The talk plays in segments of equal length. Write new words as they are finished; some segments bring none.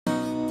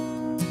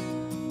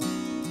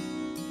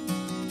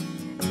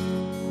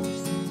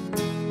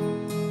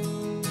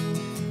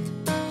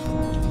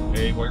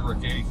Gateway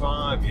Rick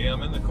 85. Yeah,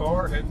 I'm in the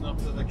car heading up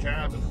to the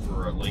cabin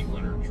for a late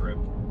winter trip.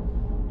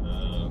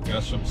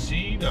 Got some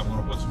seed. I'm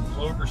going to put some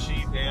clover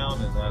seed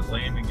down in that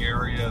landing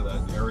area,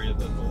 that area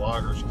that the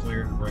loggers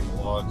cleared to bring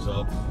the logs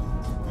up.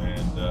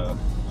 And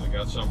I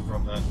got some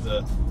from that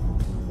the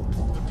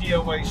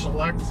POA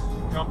Select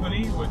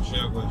company, which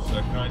was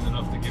kind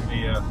enough to give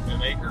me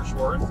an acre's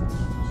worth. So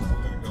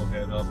I'm going to go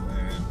head up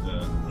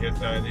and get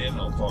that in.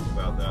 I'll talk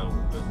about that a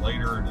little bit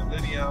later in the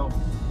video.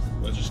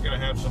 We're just going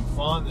to have some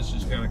fun. This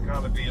is going to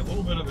kind of be a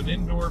little bit of an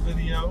indoor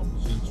video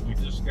since we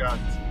just got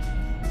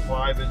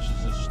 5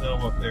 inches of snow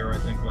up there, I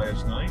think,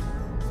 last night.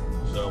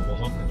 So we'll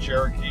hope the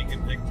Cherokee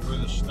can dig through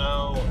the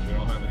snow, and we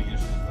don't have any issues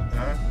with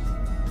that.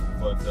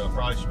 But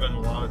probably spend a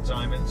lot of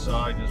time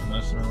inside just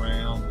messing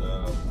around.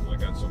 I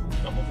got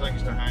couple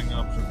things to hang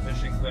up, some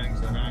fishing things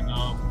to hang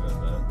up,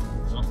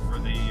 and something for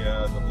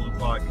the Blue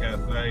Pot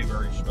Cafe,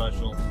 very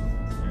special.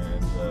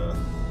 And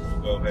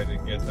we'll go ahead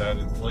and get that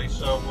in place.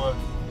 So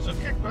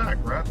kick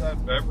back, grab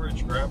that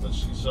beverage, grab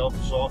yourself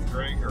a soft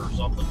drink or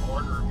something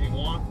harder if you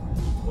want,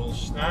 a little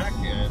snack,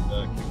 and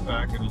kick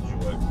back and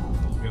enjoy.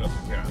 We'll get up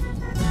the cabin.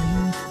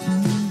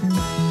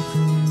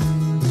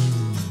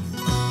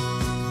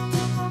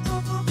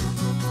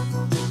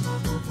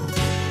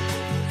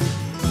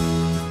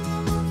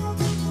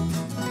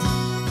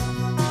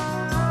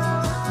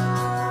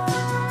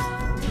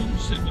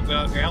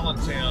 About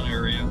Allentown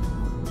area,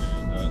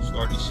 and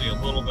starting to see a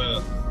little bit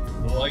of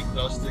light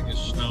dusting of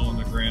snow on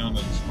the ground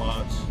in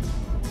spots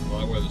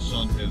by where the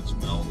sun hits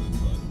melted,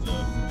 but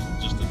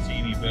just a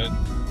teeny bit.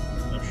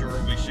 I'm sure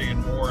we'll be seeing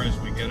more as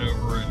we get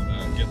over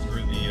and get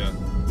through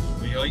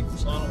the height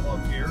tunnel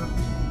up here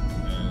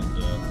and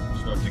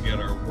start to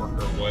work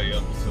our way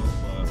up to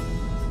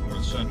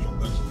north central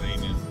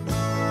Pennsylvania.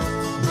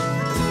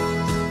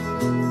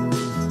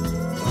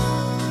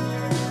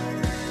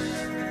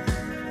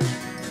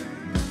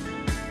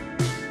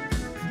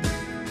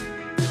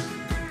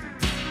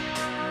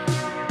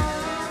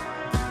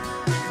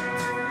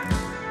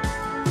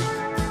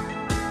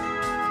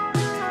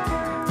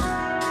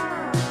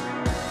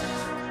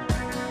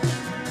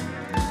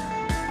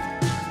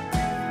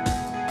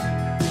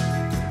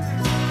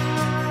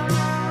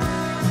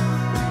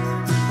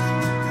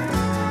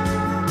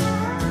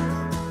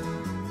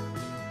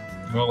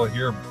 Well, I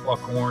hear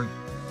buckhorn.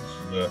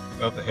 This is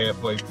about the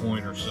halfway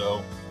point or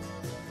so.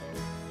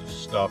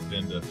 Just stopped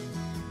in to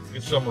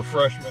get some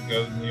refreshment,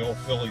 go in the old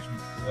Phillies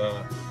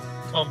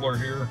tumbler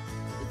here,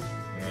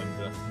 and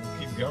we'll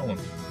keep going. Get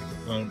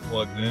the phone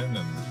plugged in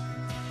and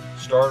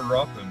start her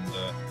up, and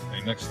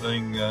the next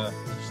thing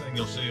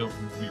you'll see will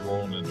be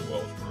rolling into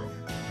Wellsboro.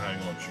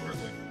 Hang on shortly.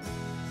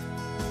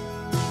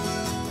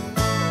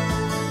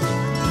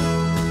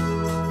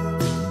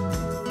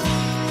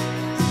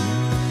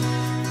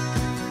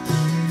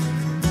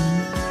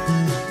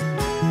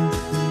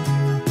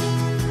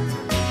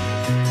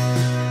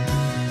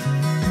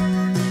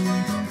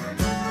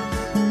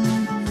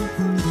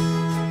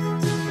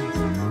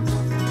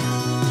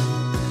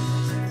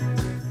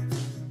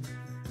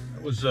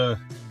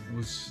 It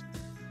was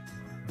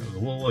a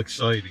little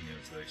exciting,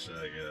 as they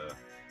say.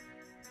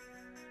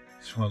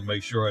 Just wanted to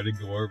make sure I didn't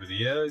go over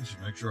the edge,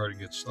 make sure I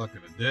didn't get stuck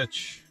in a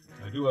ditch.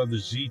 I do have the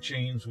Z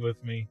chains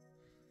with me,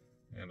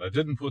 and I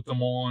didn't put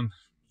them on.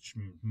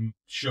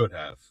 Should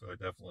have. I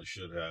definitely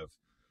should have,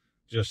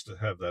 just to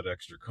have that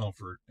extra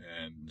comfort.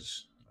 And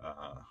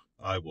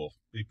I will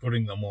be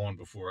putting them on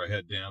before I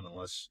head down,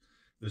 unless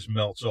this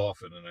melts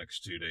off in the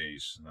next 2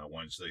 days.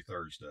 Wednesday,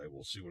 Thursday.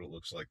 We'll see what it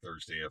looks like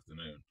Thursday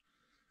afternoon.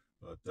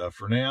 But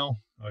for now,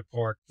 I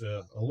parked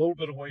a little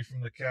bit away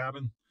from the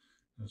cabin.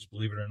 Because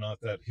believe it or not,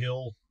 that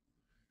hill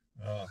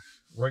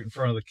right in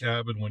front of the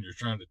cabin, when you're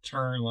trying to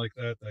turn like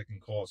that, that can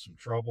cause some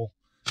trouble.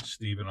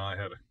 Steve and I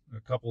had a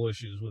couple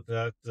issues with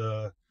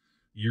that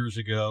years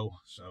ago.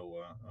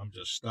 So I'm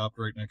just stopped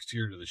right next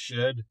here to the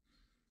shed.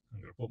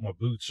 I'm going to put my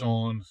boots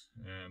on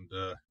and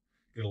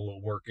get a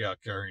little workout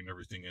carrying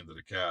everything into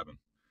the cabin.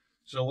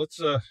 So let's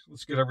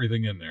get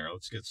everything in there.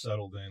 Let's get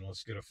settled in.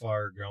 Let's get a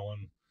fire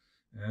going.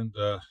 And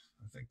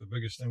I think the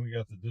biggest thing we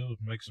got to do is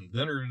make some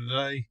dinner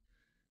today.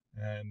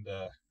 And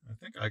I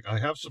think I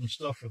have some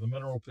stuff for the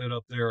mineral pit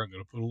up there. I'm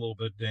going to put a little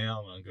bit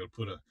down. I'm going to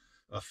put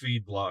a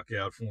feed block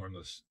out for him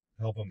to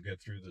help him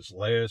get through this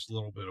last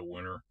little bit of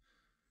winter.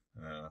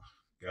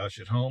 Gosh,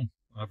 at home,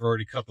 I've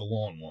already cut the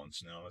lawn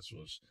once now. This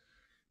was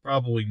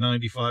probably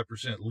 95%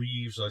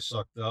 leaves I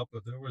sucked up,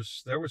 but there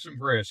was some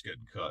grass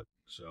getting cut.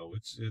 So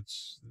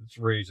it's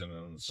raising.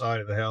 And on the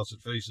side of the house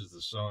that faces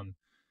the sun,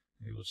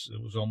 it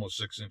was almost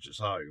 6 inches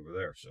high over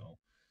there. So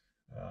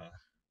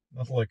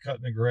nothing like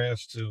cutting the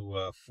grass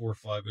to 4 or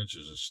 5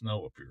 inches of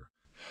snow up here.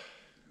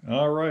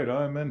 All right,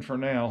 I'm in for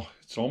now.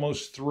 It's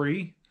almost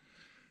 3.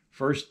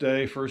 First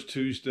day, first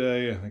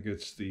Tuesday. I think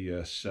it's the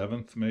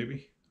 7th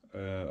maybe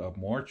of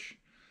March.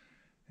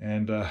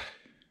 And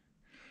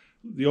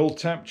the old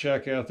temp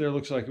check out there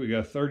looks like we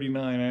got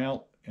 39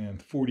 out and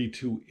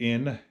 42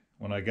 in.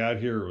 When I got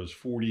here, it was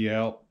 40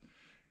 out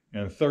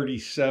and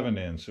 37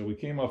 in. So we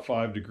came up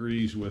 5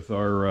 degrees with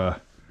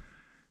our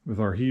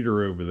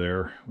heater over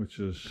there, which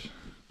is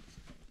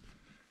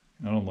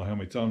I don't know how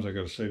many times I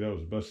got to say that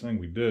was the best thing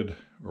we did,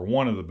 or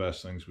one of the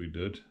best things we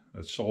did.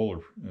 That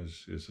solar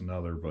is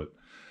another, but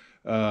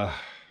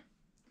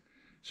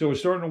so it's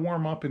starting to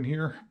warm up in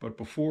here. But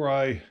before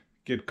I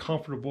get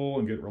comfortable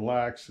and get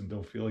relaxed and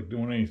don't feel like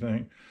doing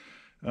anything,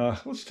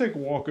 let's take a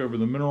walk over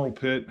the mineral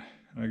pit.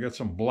 I got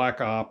some Black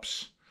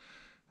Ops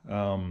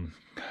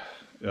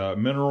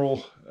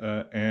mineral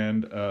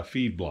and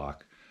feed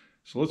block.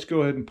 So let's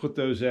go ahead and put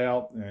those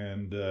out,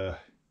 and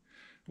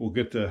we'll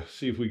get to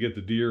see if we get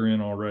the deer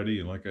in already.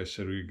 And like I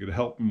said, we could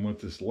help them with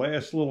this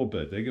last little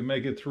bit. They can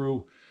make it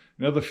through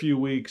another few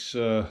weeks.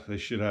 They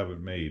should have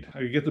it made. I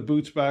can get the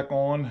boots back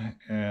on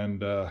and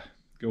go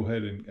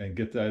ahead and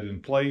get that in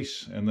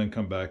place, and then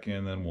come back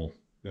in. Then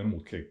we'll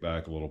kick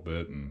back a little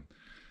bit. And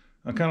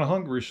I'm kind of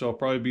hungry, so I'll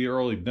probably be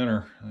early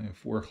dinner,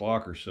 4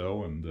 o'clock or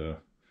so, and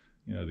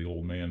you know, the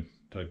old man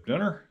type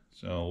dinner.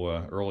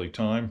 So early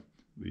time.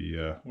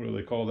 The what do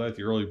they call that?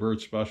 The early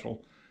bird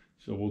special.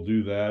 So we'll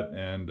do that,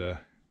 and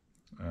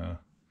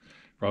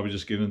probably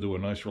just get into a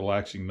nice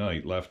relaxing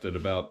night. Left at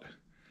about,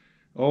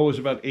 it was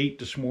about 8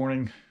 this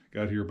morning.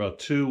 Got here about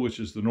 2, which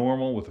is the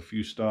normal, with a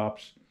few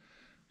stops.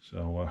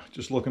 So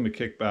just looking to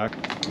kick back.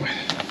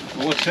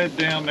 Well, let's head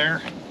down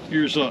there.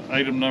 Here's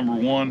item number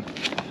 1.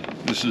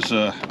 This is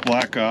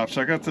Black Ops.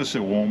 I got this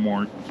at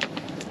Walmart.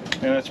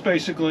 And it's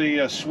basically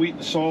a sweet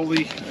and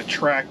salty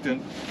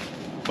attractant,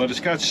 but it's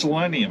got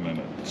selenium in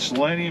it.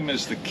 Selenium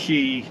is the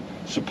key,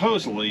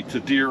 supposedly, to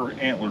deer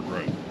antler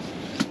growth.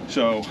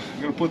 So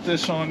I'm going to put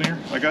this on there.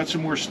 I got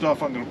some more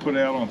stuff I'm going to put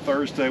out on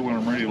Thursday when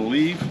I'm ready to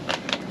leave.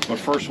 But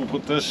first we'll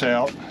put this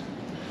out.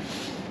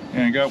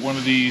 And I got one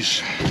of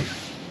these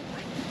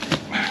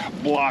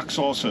blocks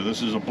also.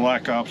 This is a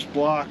Black Ops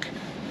block.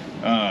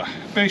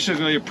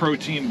 Basically a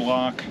protein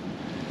block.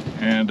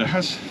 And it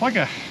has like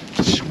a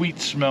sweet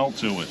smell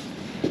to it.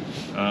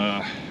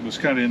 It was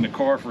kind of in the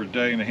car for a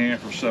day and a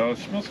half or so. It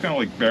smells kind of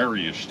like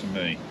berryish to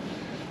me.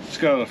 It's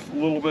got a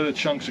little bit of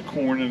chunks of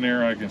corn in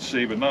there I can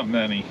see, but not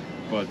many.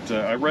 But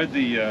I read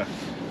the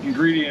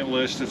ingredient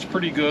list. It's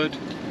pretty good.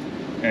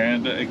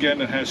 And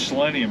again, it has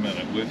selenium in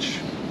it, which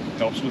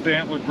helps with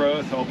antler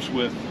growth, helps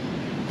with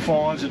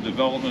fawns and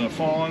development of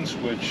fawns,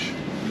 which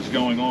is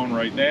going on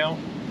right now.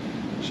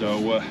 So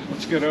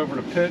let's get over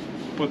to pit,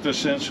 put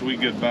this in so we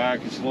get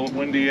back. It's a little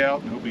windy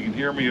out. I hope you can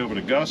hear me over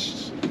the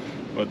gusts,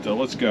 but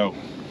let's go.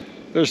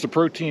 There's the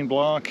protein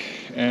block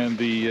and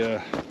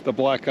the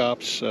Black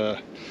Ops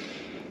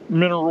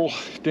mineral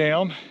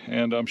down,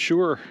 and I'm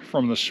sure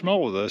from the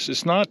smell of this,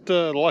 it's not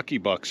Lucky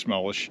Buck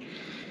smellish,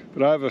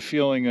 but I have a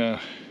feeling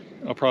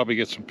I'll probably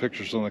get some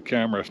pictures on the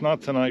camera. If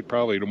not tonight,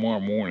 probably tomorrow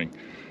morning.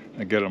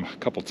 I get them a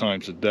couple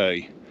times a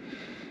day.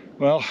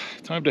 Well,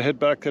 time to head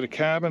back to the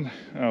cabin.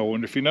 I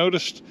wonder if you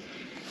noticed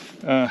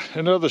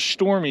another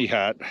Stormy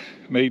hat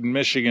made in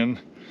Michigan,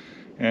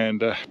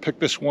 and picked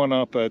this one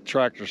up at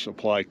Tractor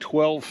Supply,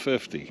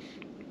 $12.50,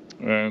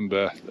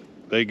 and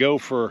they go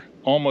for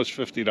almost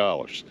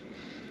 $50.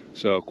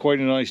 So quite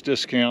a nice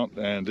discount,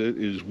 and it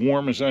is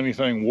warm as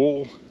anything,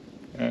 wool,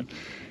 and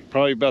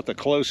probably about the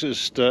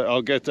closest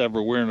I'll get to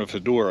ever wearing a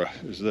fedora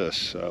is this.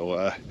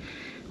 So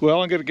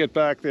well, I'm gonna get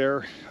back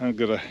there. I'm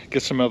gonna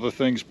get some other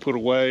things put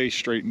away,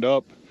 straightened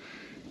up,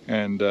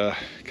 and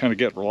kind of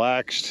get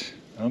relaxed.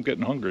 I'm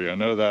getting hungry, I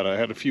know that. I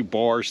had a few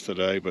bars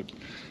today, but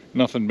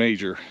nothing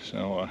major.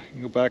 So I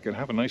can go back and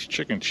have a nice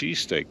chicken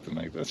cheesesteak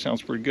tonight. That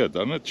sounds pretty good,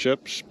 doesn't it?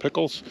 Chips,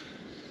 pickles.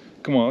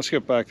 Come on, let's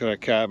get back to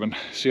that cabin,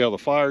 see how the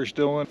fire's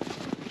doing.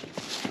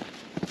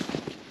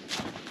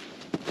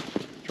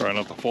 Try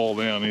not to fall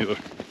down either.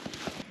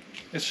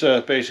 It's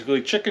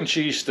basically chicken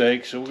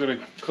cheesesteak, so we're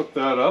gonna cook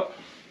that up.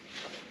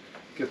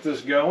 Get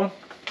this going.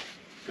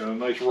 Got a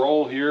nice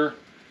roll here.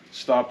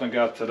 Stopped and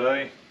got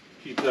today.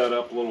 Heat that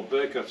up a little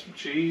bit. Got some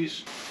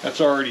cheese. That's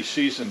already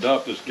seasoned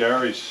up. This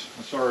Gary's.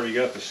 It's already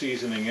got the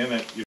seasoning in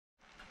it.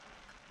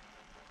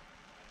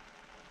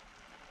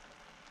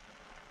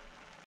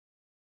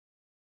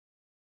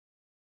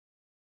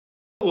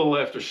 A little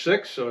after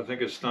 6, so I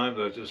think it's time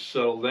to just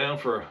settle down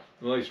for a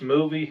nice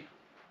movie.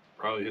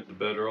 Probably hit the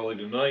bed early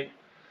tonight.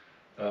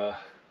 I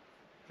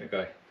think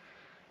I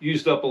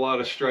used up a lot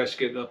of stress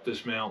getting up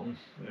this mountain,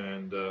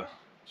 and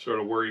sort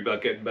of worried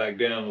about getting back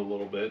down a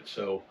little bit.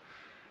 So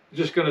I'm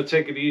just going to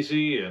take it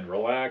easy and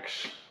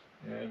relax.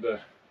 And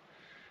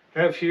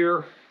have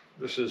here,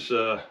 this is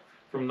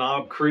from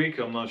Knob Creek.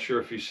 I'm not sure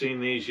if you've seen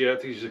these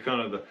yet. These are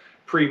kind of the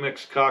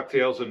pre-mixed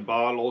cocktails in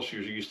bottles.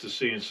 You're used to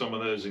seeing some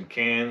of those in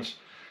cans,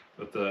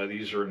 but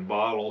these are in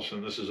bottles,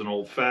 and this is an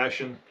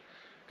old-fashioned.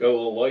 Got a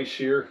little ice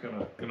here.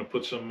 Gonna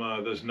put some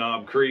this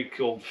Knob Creek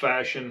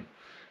old-fashioned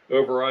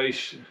over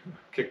ice,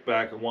 kick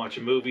back and watch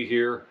a movie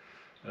here.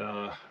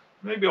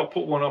 Maybe I'll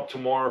put one up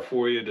tomorrow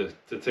for you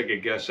to take a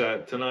guess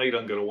at. Tonight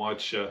I'm going to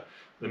watch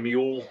The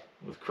Mule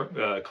with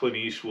Clint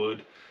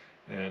Eastwood,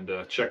 and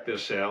check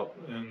this out.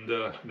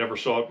 And never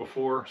saw it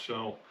before,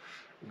 so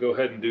we'll go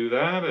ahead and do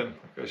that. And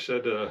like I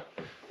said,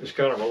 just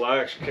kind of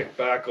relax, kick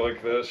back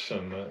like this,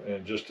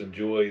 and just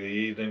enjoy the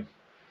evening.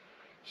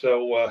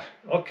 So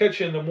I'll catch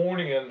you in the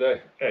morning, and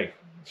hey,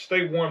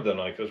 stay warm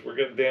tonight, because we're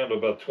getting down to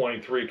about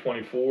 23,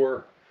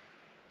 24.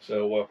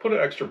 So put an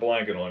extra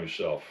blanket on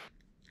yourself.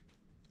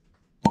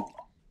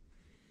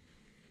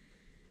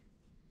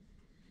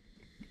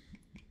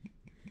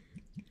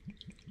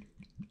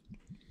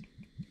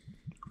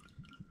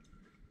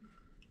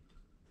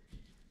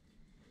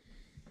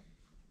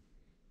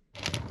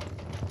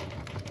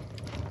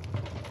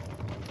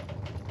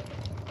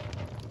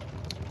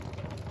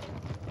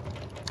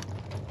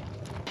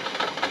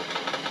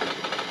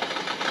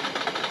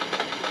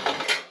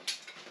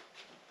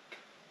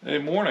 Hey,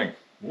 morning.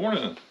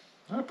 Morning.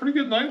 Pretty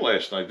good night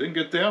last night. Didn't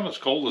get down as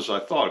cold as I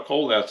thought.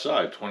 Cold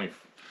outside, 20,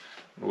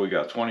 what do we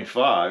got,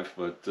 25,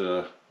 but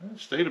it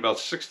stayed about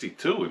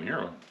 62 in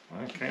here.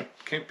 I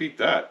can't beat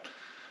that.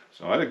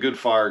 So I had a good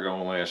fire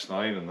going last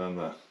night, and then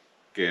the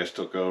gas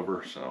took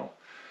over. So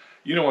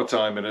you know what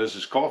time it is.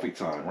 It's coffee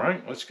time,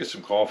 right? Let's get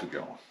some coffee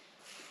going.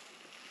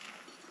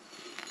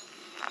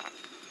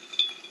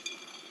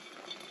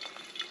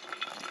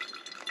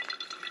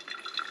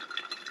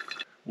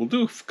 We'll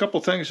do a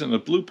couple things in the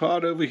blue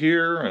pot over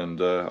here,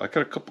 and I got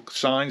a couple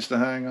signs to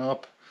hang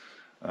up.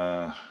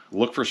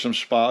 Look for some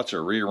spots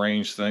or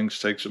rearrange things,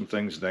 take some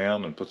things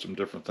down and put some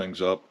different things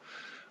up.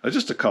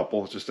 Just a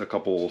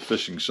couple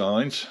fishing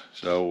signs.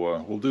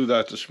 So we'll do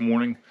that this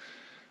morning,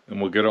 and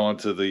we'll get on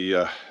to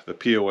the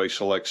POA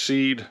Select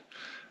seed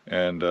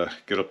and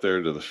get up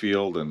there to the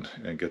field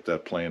and get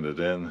that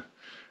planted in.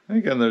 And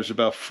again, there's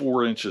about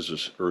 4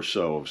 inches or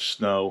so of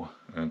snow.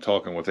 And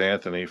talking with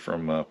Anthony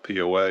from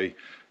POA,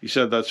 he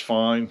said that's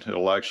fine.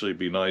 It'll actually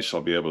be nice. I'll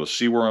be able to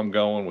see where I'm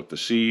going with the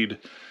seed,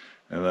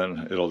 and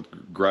then it'll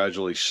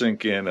gradually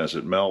sink in as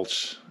it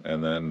melts,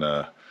 and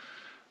then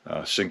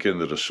sink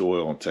into the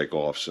soil and take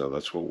off. So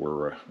that's what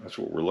we're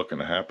looking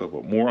to happen.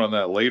 But more on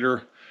that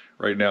later.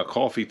 Right now,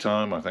 coffee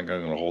time. I think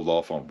I'm going to hold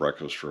off on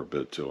breakfast for a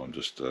bit too. I'm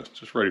just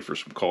ready for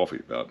some coffee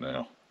about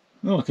now.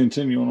 Well,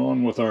 continuing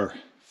on with our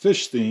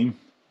fish theme.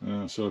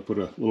 So I put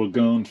a little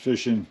gun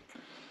fishing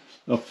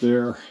up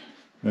there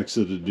next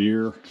to the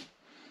deer,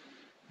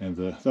 and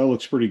that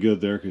looks pretty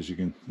good there because you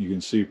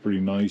can see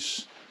pretty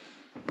nice.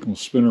 We'll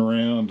spin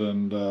around,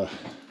 and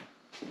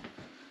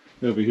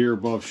over here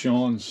above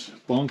Sean's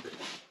bunk,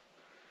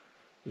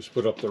 just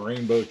put up the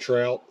rainbow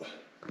trout,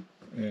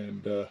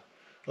 and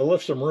I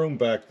left some room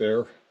back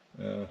there.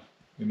 You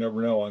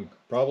never know, I'll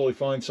probably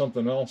find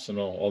something else, and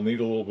I'll need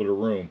a little bit of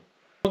room.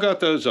 I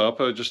got those up.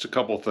 Just a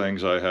couple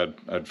things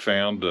I'd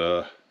found.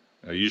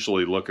 I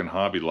usually look in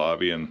Hobby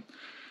Lobby, and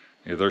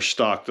their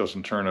stock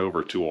doesn't turn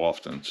over too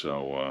often,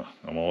 so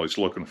I'm always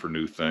looking for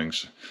new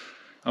things.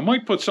 I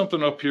might put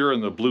something up here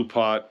in the blue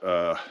pot.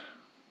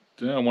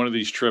 One of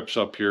these trips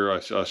up here, I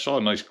saw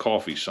a nice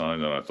coffee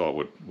sign that I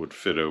thought would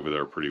fit over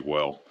there pretty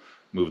well.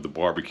 Move the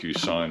barbecue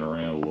sign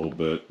around a little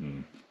bit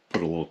and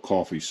put a little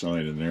coffee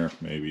sign in there,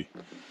 maybe.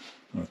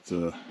 But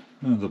the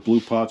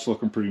blue pot's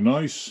looking pretty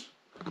nice,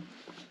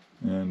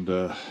 and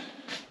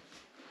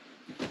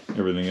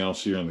everything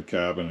else here in the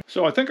cabin.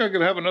 So I think I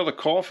could have another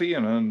coffee,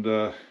 and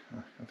I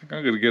think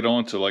I'm going to get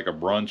on to like a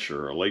brunch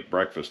or a late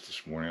breakfast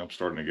this morning. I'm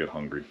starting to get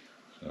hungry.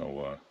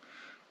 So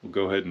we'll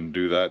go ahead and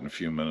do that in a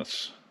few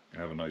minutes.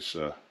 Have a nice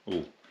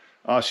little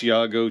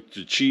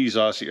cheese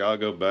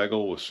Asiago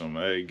bagel with some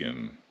egg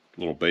and a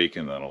little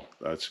bacon.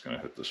 That's going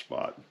to hit the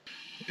spot.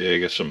 Yeah,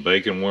 get some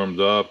bacon warmed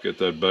up, get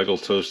that bagel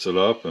toasted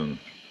up, and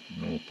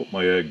we'll put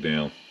my egg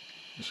down.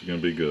 This is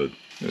going to be good.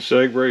 This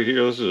egg right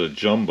here, this is a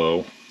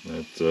jumbo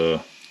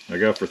that I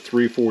got for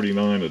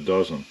 $3.49 a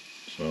dozen.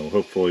 So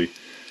hopefully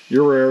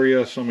your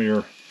area, some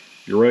of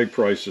your egg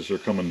prices are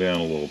coming down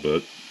a little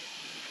bit.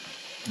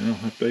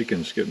 That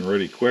bacon's getting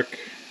ready quick.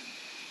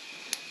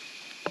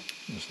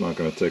 It's not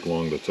going to take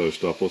long to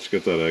toast up. Let's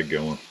get that egg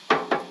going.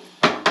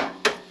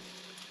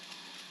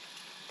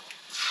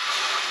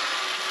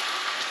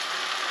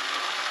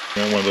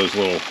 Got one of those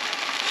little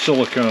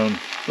silicone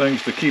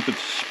things to keep it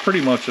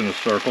pretty much in a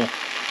circle.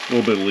 A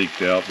little bit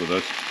leaked out, but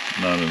that's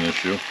not an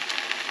issue.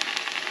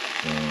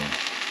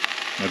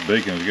 That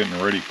bacon is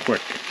getting ready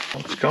quick.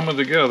 It's coming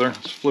together.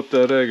 Let's flip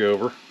that egg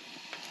over.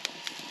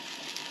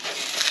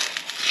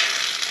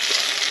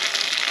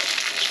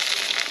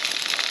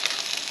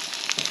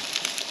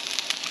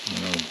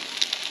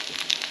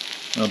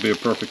 That'll be a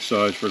perfect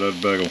size for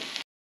that bagel.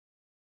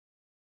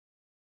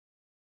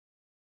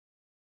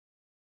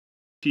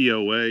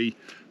 POA,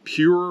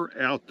 Pure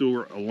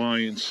Outdoor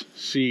Alliance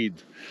seed.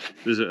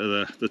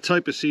 The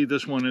type of seed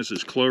this one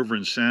is Clover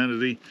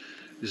Insanity.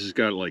 This has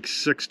got like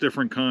 6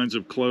 different kinds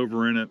of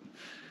clover in it.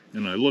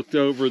 And I looked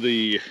over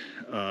the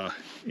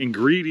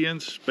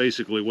ingredients,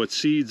 basically what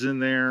seed's in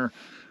there.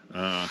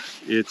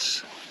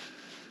 It's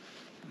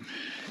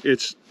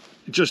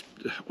just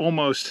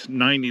almost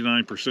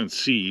 99%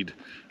 seed.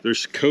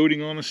 There's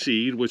coating on the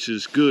seed, which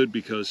is good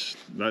because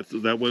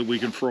that way we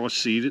can frost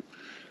seed it.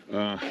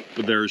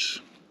 But there's,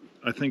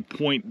 I think,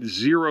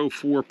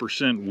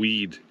 0.04%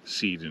 weed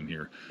seed in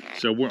here.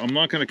 So I'm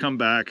not going to come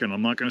back, and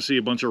I'm not going to see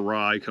a bunch of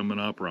rye coming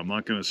up, or I'm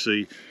not going to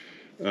see,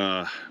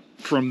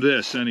 from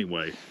this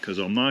anyway, because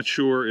I'm not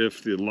sure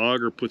if the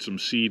logger put some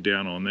seed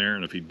down on there,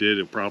 and if he did,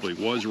 it probably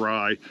was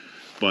rye,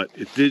 but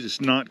it's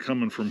not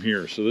coming from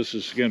here. So this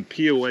is, again,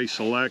 POA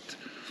Select.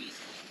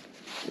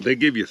 They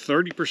give you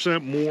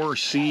 30% more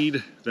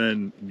seed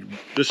than,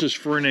 this is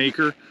for an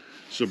acre.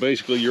 So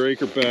basically your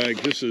acre bag,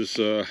 this is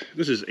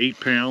 8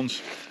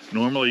 pounds.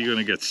 Normally you're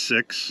gonna get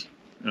 6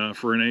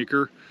 for an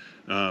acre.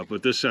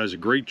 But this has a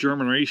great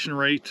germination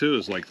rate too.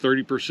 It's like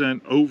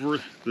 30% over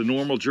the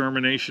normal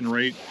germination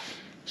rate.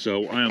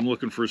 So I am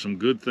looking for some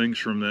good things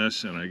from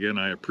this. And again,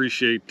 I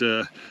appreciate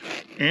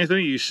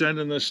Anthony, you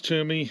sending this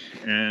to me.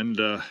 And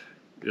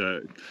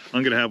I'm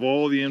gonna have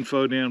all the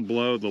info down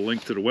below, the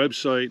link to the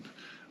website,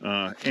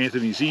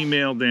 Anthony's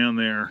email down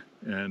there.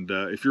 And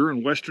if you're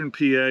in Western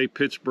PA,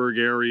 Pittsburgh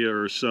area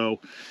or so,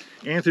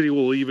 Anthony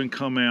will even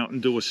come out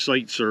and do a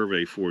site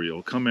survey for you.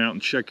 He'll come out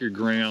and check your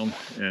ground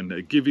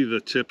and give you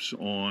the tips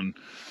on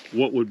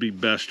what would be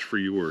best for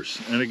yours.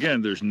 And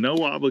again, there's no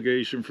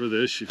obligation for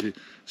this. If you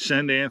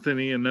send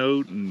Anthony a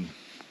note and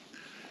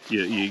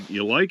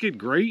you like it,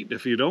 great.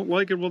 If you don't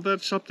like it, well,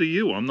 that's up to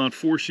you. I'm not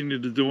forcing you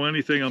to do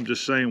anything. I'm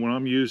just saying what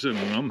I'm using,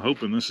 and I'm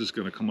hoping this is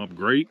going to come up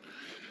great.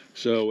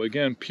 So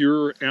again,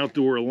 Pure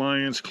Outdoor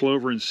Alliance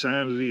Clover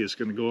Insanity is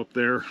going to go up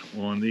there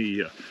on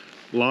the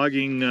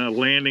logging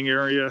landing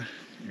area,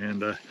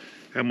 and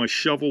have my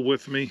shovel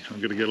with me. I'm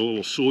going to get a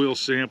little soil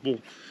sample,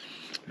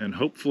 and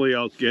hopefully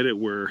I'll get it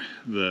where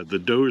the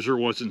dozer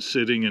wasn't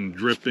sitting and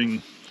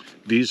dripping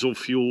diesel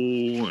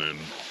fuel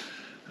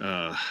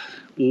and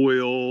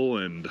oil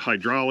and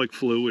hydraulic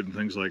fluid and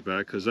things like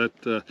that, because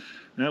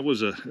that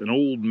was an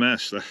old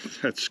mess,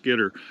 that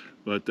skidder.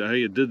 But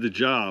hey, it did the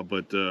job.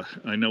 But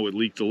I know it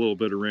leaked a little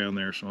bit around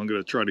there, so I'm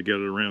going to try to get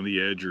it around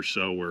the edge or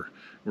so where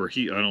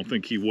I don't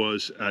think he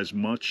was as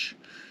much,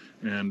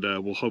 and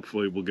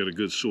hopefully we'll get a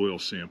good soil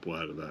sample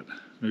out of that.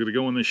 I'm going to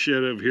go in this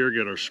shed over here,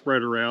 get our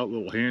spreader out,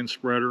 little hand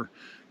spreader,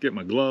 get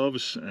my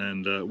gloves,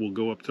 and we'll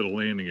go up to the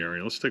landing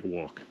area. Let's take a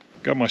walk.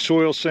 Got my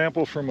soil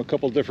sample from a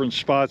couple different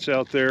spots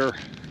out there.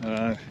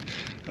 I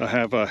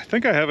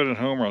think I have it at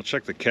home, or I'll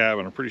check the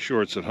cabin. I'm pretty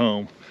sure it's at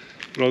home,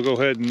 but I'll go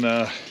ahead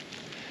and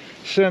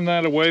send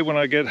that away when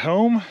I get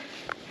home.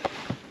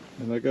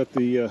 And I got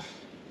the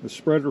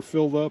spreader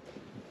filled up,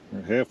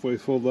 or halfway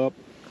filled up,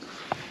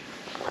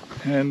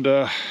 and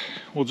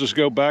we'll just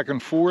go back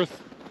and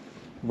forth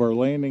of our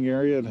landing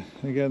area. And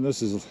again,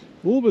 this is a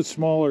little bit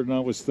smaller than I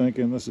was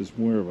thinking. This is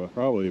more of a,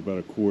 probably about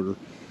a quarter,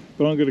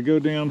 but I'm going to go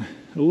down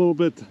a little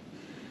bit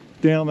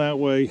down that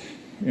way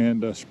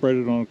and spread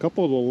it on a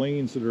couple of the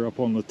lanes that are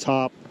up on the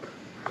top,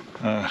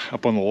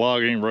 up on the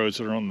logging roads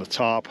that are on the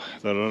top,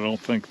 that I don't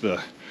think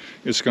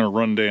it's going to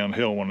run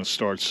downhill when it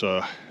starts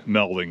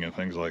melding and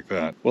things like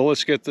that. Well,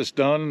 let's get this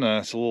done.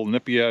 It's a little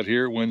nippy out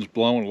here. Wind's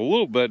blowing a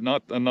little bit,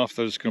 not enough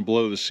that it's going to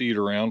blow the seed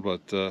around,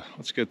 but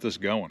let's get this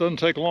going. Doesn't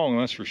take long,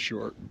 that's for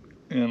sure.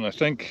 And I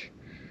think,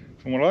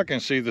 from what I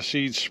can see, the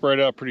seeds spread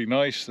out pretty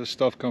nice. This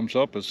stuff comes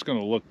up, it's going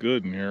to look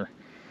good in here.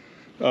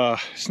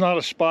 It's not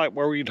a spot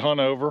where we'd hunt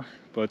over,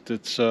 but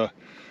it's hey,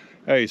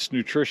 it's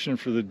nutrition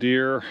for the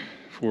deer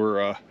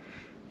for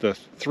the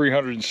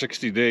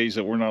 360 days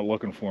that we're not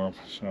looking for them.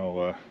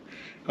 So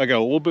I got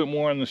a little bit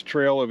more on this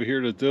trail over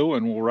here to do,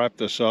 and we'll wrap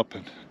this up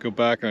and go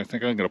back. And I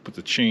think I'm going to put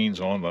the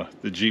chains on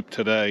the Jeep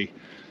today,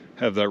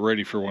 have that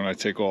ready for when I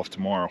take off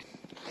tomorrow.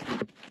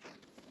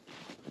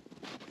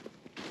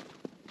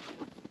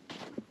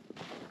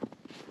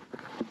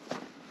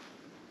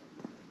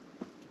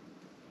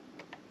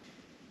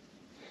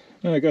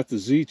 And I got the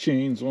Z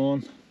chains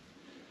on.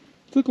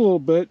 Took a little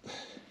bit.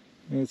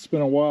 It's been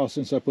a while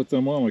since I put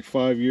them on, like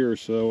 5 years,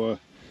 so I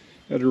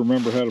had to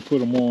remember how to put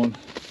them on.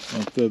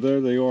 But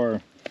there they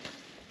are.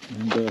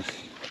 And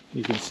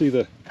you can see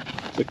the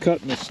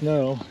cut in the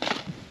snow.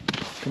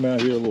 Come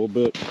out here a little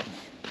bit.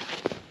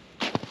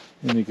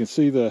 And you can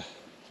see the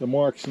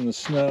marks in the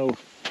snow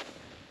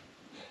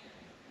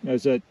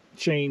as that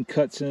chain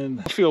cuts in.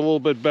 I feel a little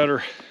bit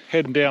better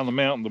heading down the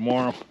mountain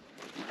tomorrow.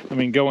 I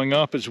mean, going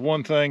up is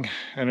one thing,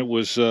 and it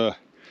was the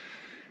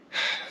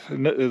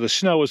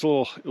snow was a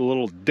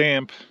little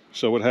damp,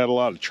 so it had a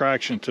lot of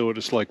traction to it.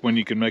 It's like when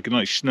you can make a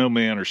nice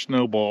snowman or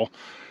snowball,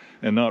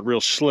 and not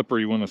real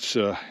slippery when it's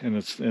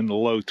in the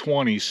low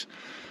 20s.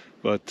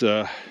 But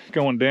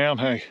going down,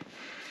 hey,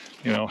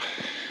 you know,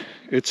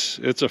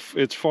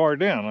 it's far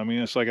down. I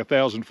mean, it's like a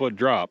 1,000-foot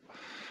drop.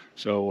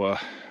 So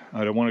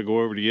I don't want to go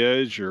over the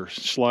edge or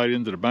slide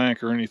into the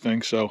bank or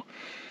anything. So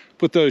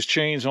put those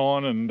chains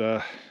on, and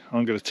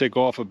I'm going to take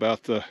off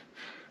about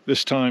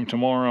this time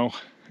tomorrow,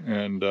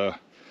 and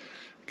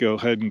go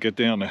ahead and get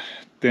down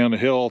the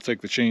hill. I'll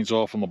take the chains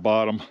off on the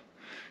bottom,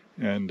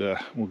 and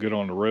we'll get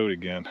on the road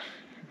again.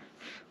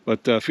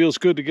 But feels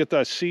good to get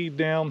that seed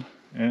down,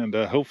 and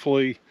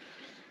hopefully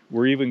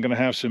we're even going to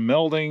have some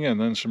melding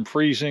and then some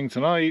freezing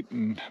tonight,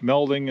 and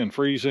melding and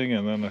freezing,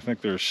 and then I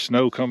think there's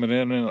snow coming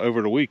in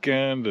over the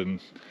weekend. And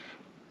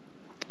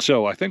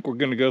so I think we're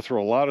going to go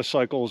through a lot of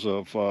cycles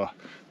of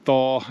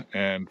thaw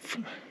and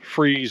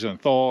freeze and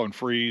thaw and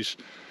freeze,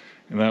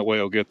 and that way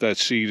I'll get that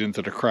seed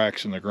into the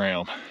cracks in the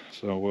ground.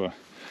 So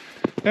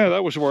yeah,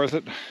 that was worth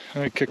it.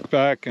 I kicked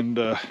back, and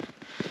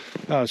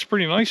it's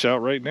pretty nice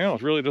out right now.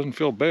 It really doesn't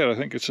feel bad. I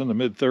think it's in the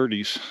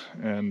mid-30s,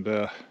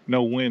 and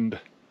no wind.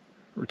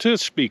 or to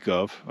speak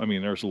of. I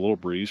mean, there's a little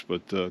breeze,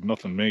 but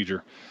nothing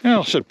major. And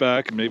I'll sit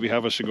back and maybe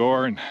have a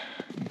cigar and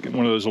get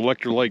one of those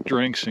electrolyte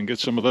drinks and get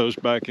some of those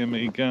back in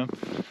me again.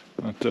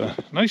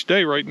 But nice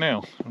day right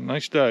now. A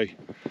nice day.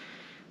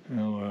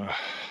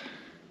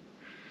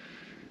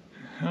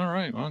 All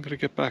right, well, I'm going to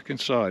get back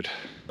inside.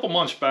 A couple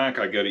months back,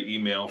 I got an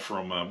email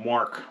from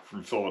Mark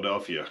from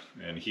Philadelphia,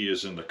 and he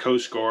is in the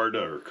Coast Guard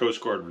or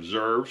Coast Guard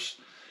Reserves.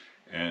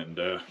 And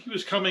he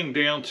was coming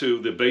down to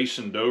the base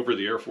in Dover,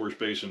 the Air Force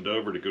base in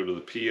Dover, to go to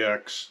the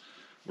PX,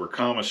 or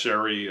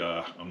commissary.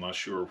 I'm not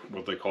sure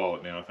what they call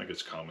it now. I think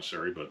it's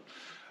commissary, but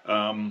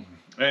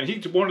and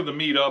he wanted to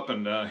meet up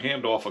and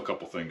hand off a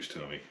couple things to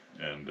me.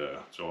 And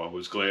so I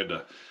was glad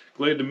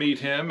to meet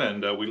him.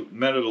 And we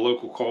met at a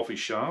local coffee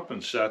shop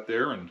and sat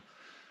there and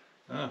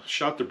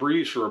shot the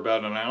breeze for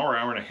about an hour,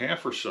 hour and a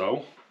half or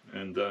so,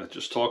 and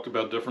just talked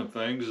about different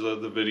things,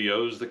 the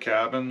videos, the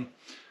cabin,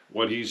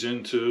 what he's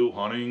into,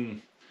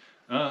 hunting,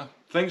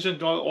 things,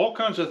 and all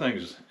kinds of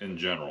things in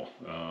general.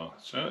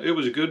 So it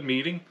was a good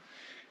meeting,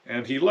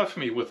 and he left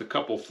me with a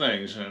couple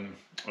things, and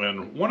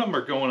one of them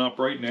are going up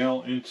right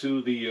now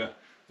into the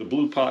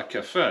Blue Pot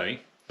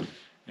Cafe,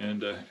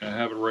 and I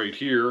have it right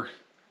here,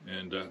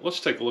 and let's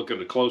take a look at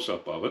a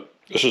close-up of it.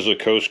 This is a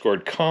Coast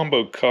Guard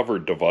combo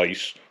covered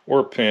device,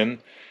 or pin,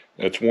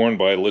 that's worn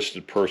by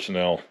enlisted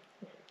personnel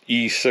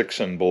E6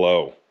 and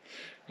below.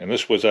 And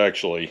this was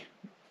actually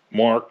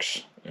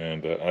Mark's,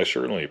 and I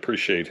certainly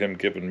appreciate him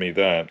giving me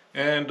that.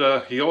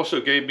 And he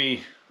also gave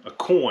me a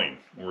coin,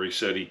 where he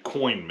said he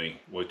coined me,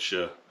 which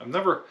I've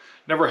never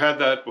had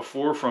that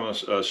before from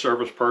a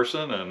service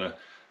person, and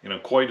you know,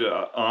 quite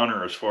an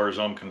honor as far as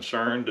I'm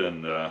concerned,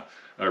 and I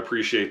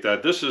appreciate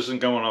that. This isn't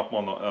going up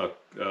on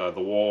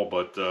the wall,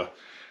 but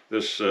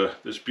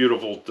this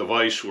beautiful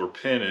device or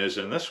pin is,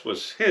 and this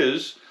was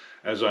his,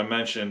 as I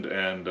mentioned,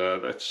 and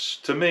that's,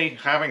 to me,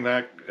 having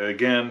that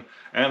again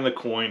and the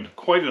coin,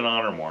 quite an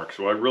honor, Mark,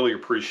 so I really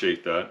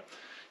appreciate that.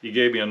 He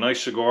gave me a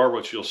nice cigar,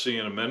 which you'll see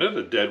in a minute,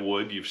 a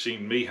Deadwood. You've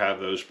seen me have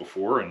those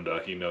before, and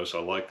he knows I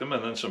like them,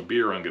 and then some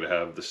beer I'm going to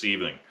have this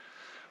evening.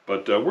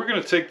 But we're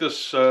going to take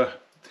this,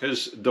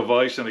 his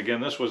device, and again,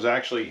 this was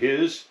actually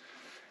his,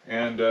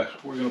 and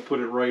we're going to put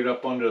it right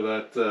up under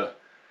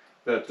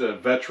that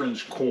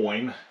veteran's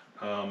coin.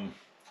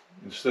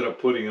 Instead of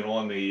putting it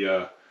on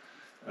the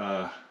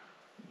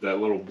that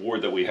little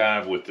board that we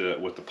have with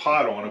the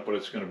pot on it, but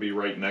it's going to be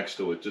right next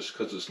to it, just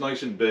because it's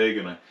nice and big,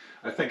 and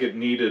I think it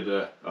needed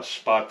a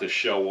spot to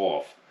show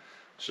off.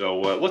 So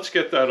let's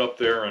get that up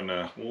there,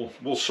 and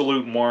we'll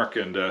salute Mark,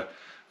 and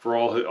for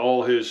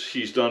all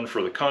he's done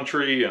for the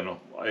country, and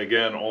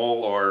again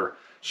all our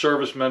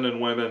servicemen and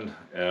women,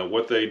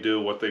 what they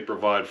do, what they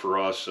provide for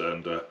us,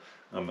 and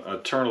I'm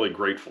eternally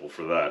grateful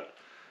for that.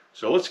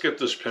 So let's get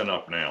this pin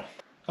up now.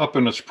 Up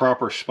in its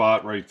proper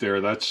spot right there.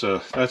 That's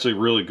a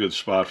really good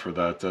spot for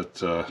that.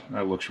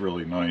 That looks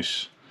really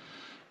nice.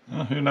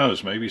 Who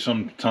knows? Maybe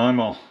sometime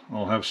I'll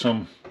have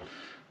some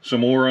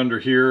more under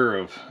here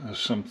of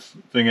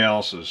something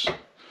else as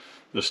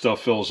this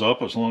stuff fills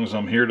up. As long as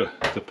I'm here to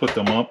put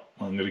them up,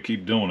 I'm going to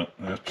keep doing it.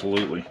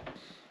 Absolutely.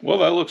 Well,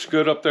 that looks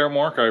good up there,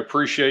 Mark. I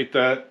appreciate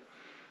that.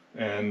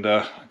 And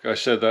like I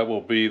said, that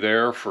will be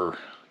there for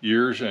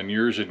years and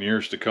years and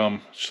years to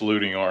come,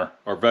 saluting our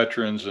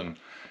veterans and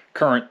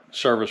current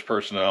service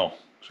personnel.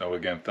 So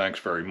again, thanks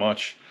very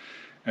much.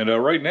 And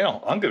right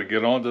now, I'm going to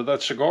get on to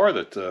that cigar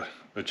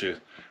that you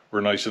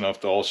were nice enough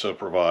to also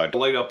provide.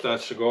 Light up that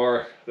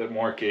cigar that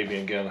Mark gave me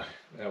again.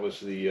 That was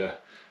the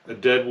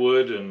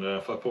Deadwood, and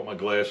if I put my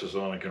glasses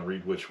on, I can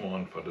read which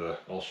one, but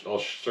I'll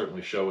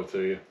certainly show it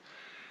to you.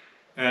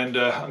 And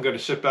I'm going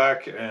to sit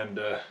back and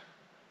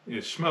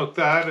smoke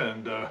that,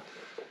 and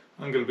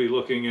I'm going to be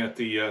looking at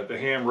the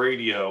ham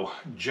radio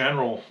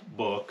general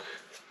book.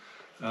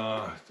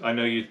 I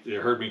know you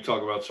heard me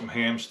talk about some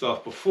ham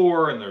stuff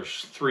before, and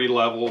there's 3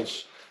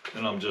 levels,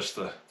 and I'm just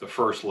the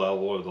first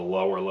level or the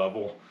lower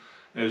level.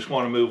 I just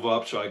want to move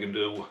up so I can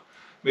do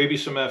maybe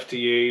some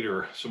FT8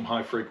 or some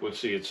high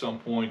frequency at some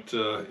point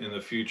in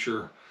the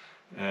future,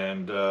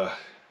 and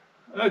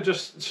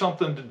just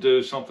something to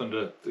do, something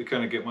to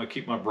kind of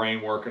keep my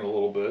brain working a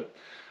little bit.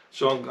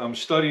 So I'm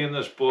studying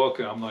this book,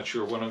 and I'm not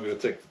sure when I'm going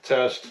to take the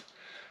test,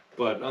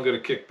 but I'm going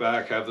to kick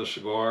back, have the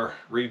cigar,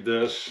 read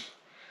this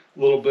a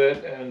little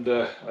bit, and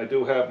I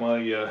do have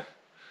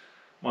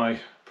my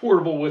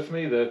portable with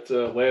me that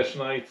last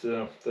night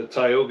the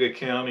Tioga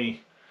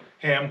County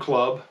Ham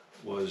Club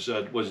was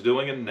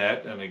doing a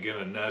net. And again,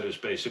 a net is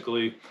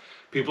basically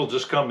people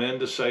just come in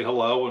to say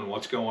hello and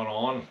what's going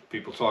on.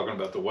 People talking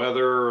about the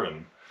weather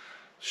and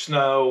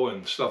snow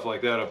and stuff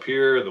like that up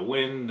here, the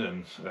wind,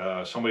 and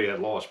somebody had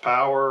lost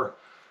power.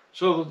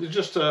 So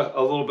just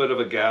a little bit of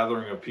a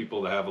gathering of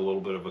people to have a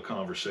little bit of a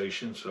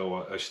conversation.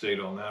 So I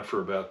stayed on that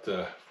for about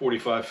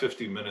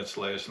 45-50 minutes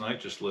last night,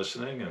 just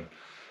listening and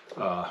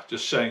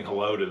just saying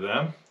hello to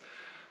them.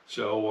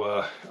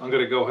 So I'm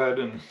going to go ahead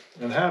and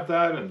have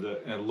that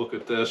and look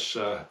at this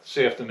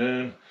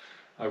afternoon.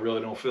 I really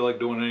don't feel like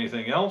doing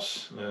anything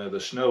else. The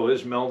snow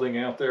is melting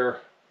out there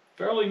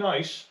fairly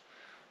nice.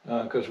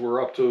 because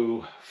we're up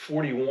to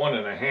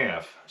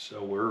 41.5,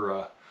 so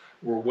we're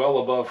well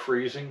above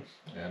freezing,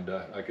 and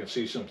I can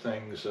see some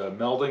things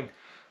melting.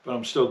 But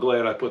I'm still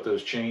glad I put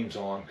those chains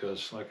on,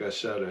 because like I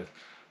said,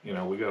 you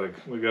know, we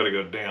gotta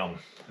go down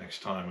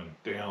next time, and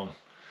down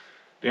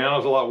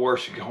is a lot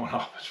worse than going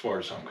up as far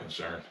as I'm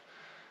concerned.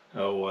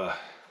 So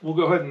we'll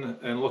go ahead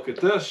and look at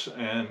this,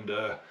 and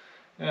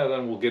yeah,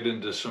 then we'll get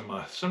into some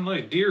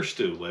nice deer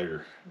stew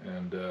later,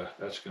 and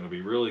that's going to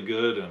be really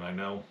good. And I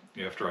know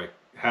after I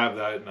have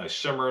that and I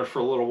simmer it for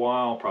a little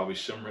while, probably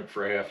simmer it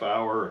for a half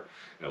hour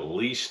at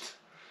least,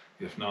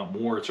 if not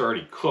more. It's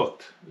already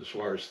cooked as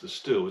far as the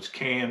stew. It's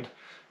canned.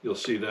 You'll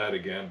see that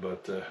again,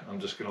 but I'm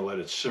just going to let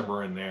it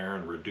simmer in there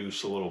and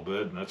reduce a little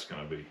bit, and that's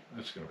going to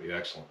be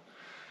excellent.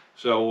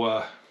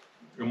 So,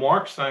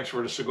 remarks. Thanks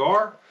for the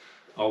cigar.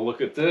 I'll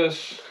look at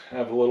this,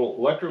 have a little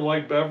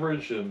electrolyte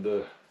beverage,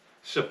 and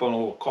sip on a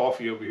little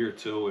coffee over here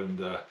too, and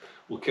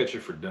we'll catch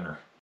you for dinner.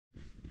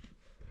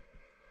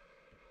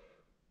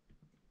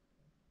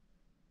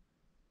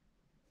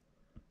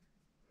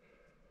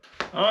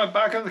 All right,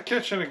 back in the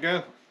kitchen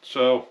again.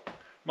 So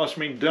must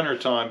mean dinner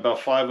time, about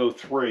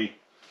 5:03.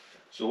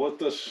 So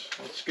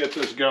let's get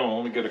this going.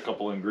 Let me get a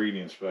couple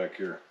ingredients back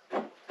here.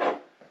 There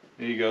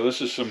you go.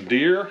 This is some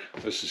deer.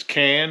 This is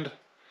canned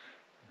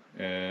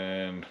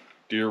and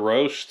deer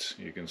roast.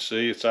 You can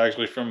see it's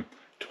actually from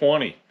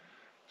 20.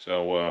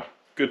 So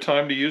good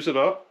time to use it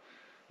up.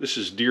 This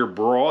is deer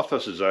broth.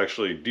 This is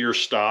actually deer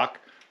stock.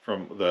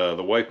 From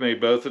the wife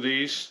made both of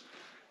these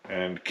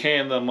and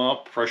canned them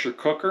up, pressure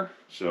cooker.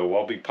 So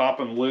I'll be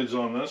popping lids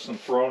on this and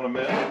throwing them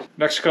in.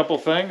 Next couple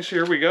things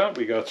here we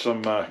got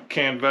some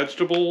canned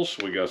vegetables.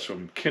 We got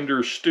some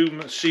Kinder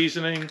stew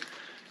seasoning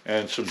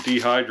and some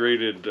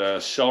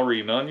dehydrated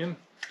celery and onion.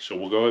 So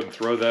we'll go ahead and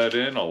throw that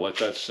in. I'll let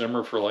that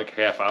simmer for like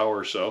half hour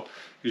or so,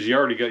 because you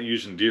already got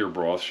using deer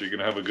broth, so you're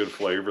gonna have a good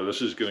flavor.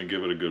 This is gonna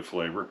give it a good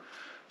flavor.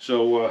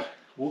 So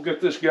we'll get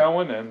this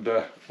going, and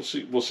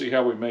we'll see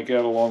how we make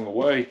out along the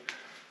way.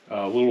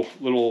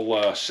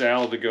 Little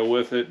salad to go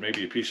with it,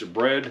 maybe a piece of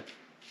bread,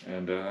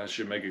 and that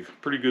should make a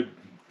pretty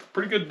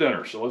good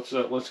dinner. So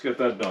let's get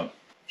that done.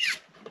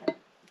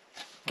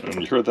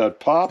 And you heard that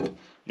pop?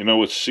 You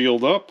know it's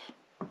sealed up.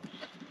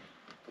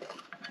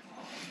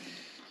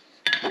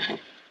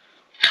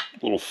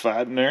 Little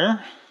fat in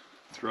there.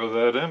 Throw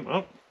that in.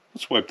 Oh,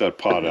 let's wipe that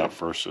pot out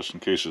first, just in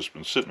case it's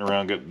been sitting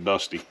around getting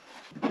dusty.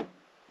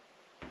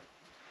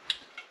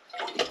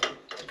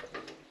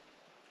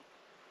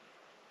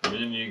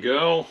 In you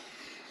go.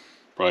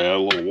 Probably add a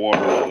little water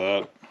to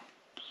that.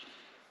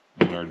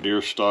 And our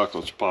deer stock,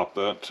 let's pop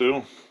that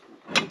too.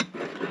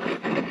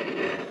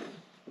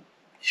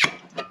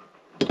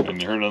 And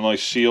you heard a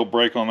nice seal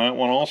break on that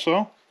one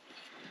also.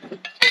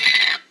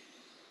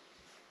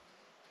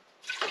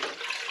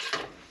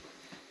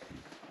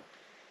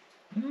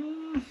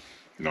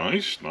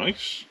 Nice,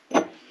 nice.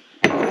 A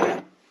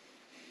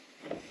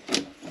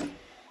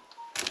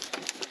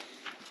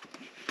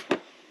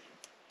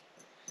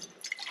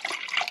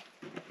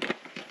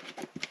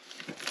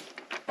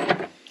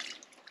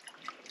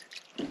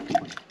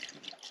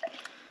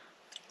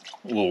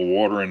little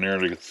water in there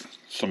to get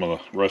some of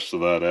the rest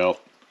of that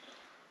out.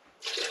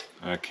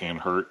 That can't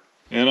hurt.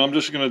 And I'm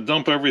just going to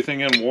dump everything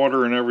in,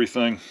 water and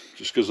everything,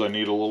 just because I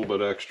need a little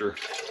bit extra.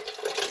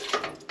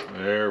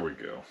 There we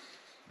go.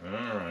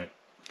 All right.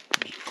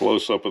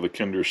 Close up of the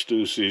Kinder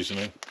stew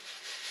seasoning.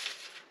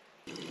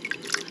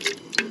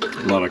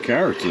 A lot of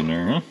carrots in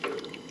there, huh?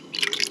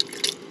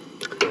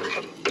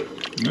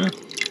 Yeah.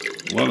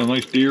 A lot of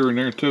nice deer in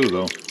there too,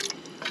 though.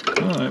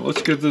 All right,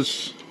 let's get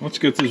this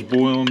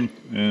boiling,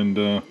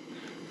 and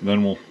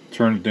then we'll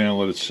turn it down,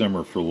 let it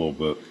simmer for a little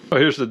bit. Oh,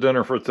 here's the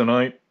dinner for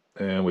tonight,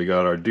 and we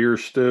got our deer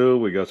stew.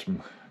 We got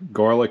some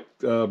garlic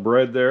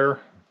bread there,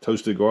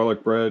 toasted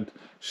garlic bread,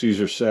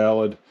 Caesar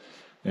salad,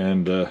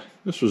 and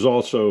this was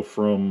also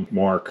from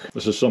Mark.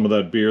 This is some of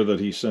that beer that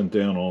he sent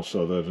down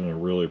also, and I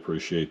really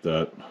appreciate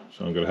that.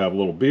 So I'm going to have a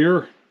little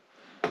beer.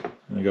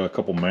 And I got a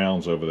couple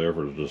mounds over there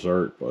for the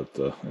dessert, but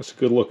that's a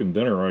good looking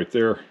dinner right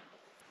there.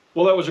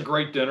 Well, that was a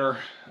great dinner.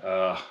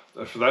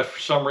 For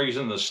some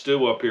reason, the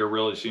stew up here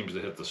really seems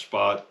to hit the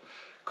spot.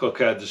 Cook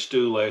had the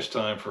stew last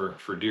time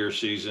for deer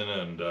season,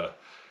 and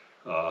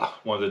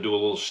wanted to do a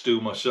little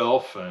stew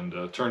myself,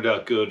 and turned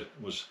out good.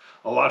 It was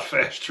a lot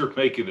faster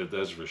making it,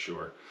 that's for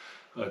sure.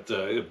 But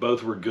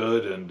both were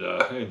good, and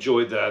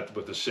enjoyed that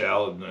with the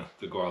salad and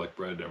the garlic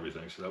bread and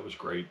everything, so that was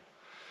great.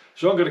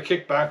 So I'm going to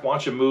kick back,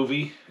 watch a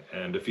movie,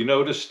 and if you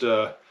noticed,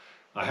 I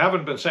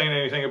haven't been saying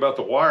anything about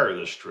The Wire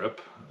this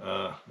trip.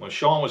 When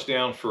Sean was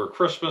down for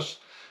Christmas,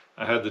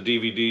 I had the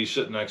DVD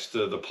sitting next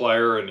to the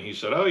player, and he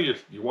said, "Oh,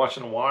 you're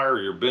watching The Wire,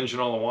 or you're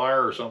binging on The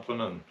Wire or something?"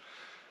 And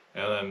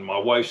then my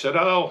wife said,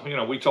 "Oh, you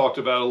know, we talked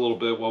about it a little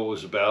bit, what it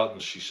was about,"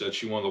 and she said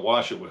she wanted to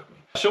watch it with me.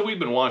 So we've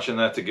been watching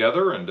that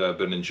together, and I've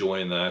been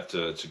enjoying that.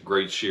 It's a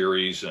great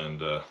series,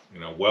 and you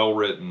know, well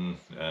written,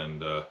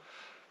 and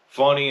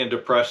funny and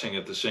depressing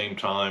at the same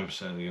time,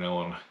 and you know,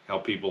 on how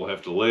people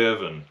have to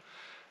live, and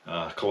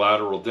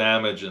collateral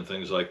damage and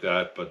things like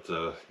that. But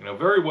you know,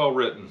 very well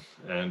written,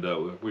 and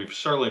we've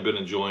certainly been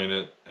enjoying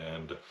it.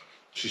 And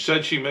she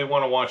said she may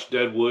want to watch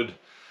Deadwood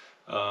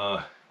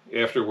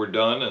after we're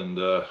done,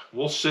 and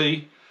we'll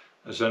see.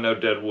 As I know,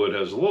 Deadwood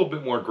has a little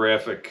bit more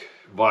graphic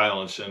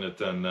violence in it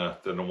than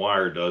The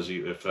Wire does.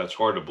 If that's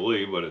hard to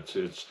believe, but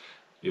it's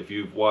if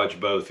you've watched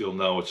both, you'll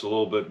know it's a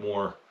little bit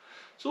more.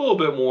 It's a little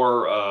bit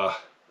more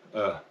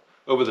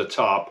over the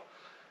top,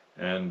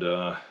 and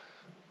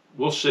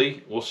we'll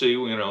see. We'll see.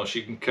 You know,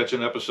 she can catch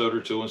an episode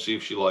or two and see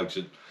if she likes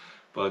it.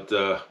 But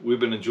we've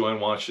been enjoying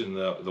watching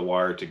the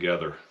Wire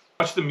together.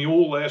 Watched The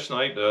Mule last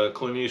night,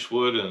 Clint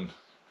Eastwood, and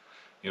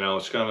you know,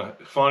 it's kind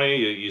of funny.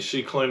 You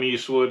see Clint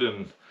Eastwood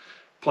and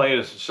playing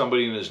as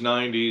somebody in his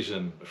 90s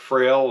and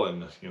frail,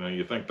 and you know,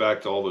 you think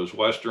back to all those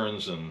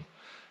westerns and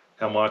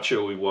how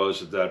macho he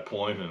was at that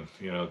point, and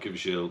you know, it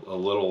gives you a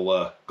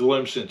little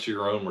glimpse into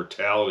your own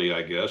mortality,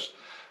 I guess.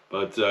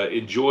 But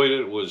enjoyed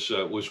it.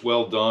 Was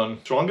well done.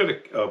 So I'm going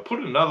to put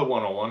another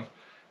one on,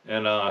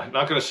 and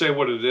not going to say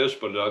what it is,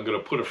 but I'm going to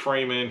put a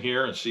frame in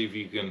here and see if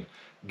you can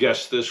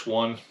guess this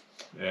one.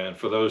 And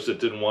for those that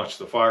didn't watch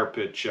the Fire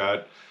Pit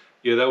chat,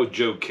 yeah, that was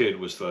Joe Kidd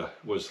was the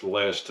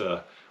last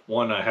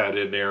one I had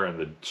in there, in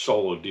the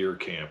solo deer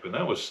camp, and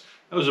that was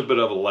a bit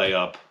of a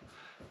layup.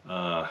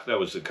 That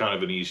was kind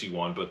of an easy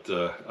one, but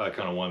I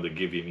kind of wanted to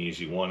give you an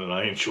easy one, and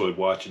I enjoyed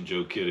watching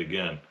Joe Kidd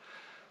again.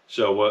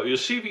 So you'll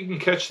see if you can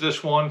catch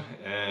this one,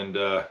 and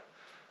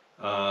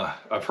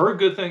I've heard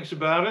good things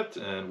about it,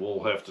 and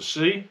we'll have to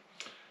see.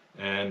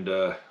 And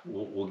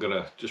we're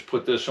gonna just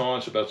put this on.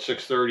 It's about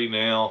 6:30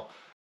 now.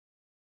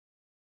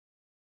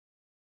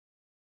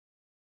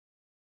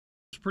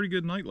 It's a pretty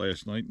good night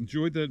last night.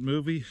 Enjoyed that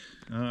movie.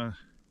 It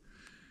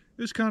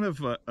was kind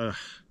of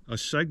a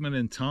segment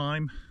in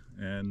time,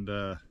 and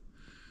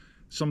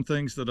some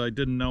things that I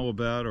didn't know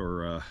about,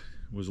 or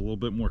was a little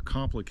bit more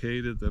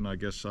complicated than I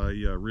guess I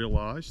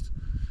realized.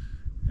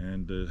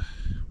 And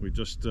we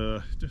just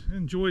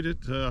enjoyed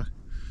it. You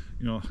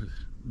know,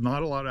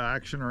 not a lot of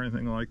action or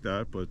anything like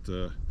that, but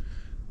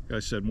like I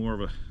said, more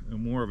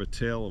of a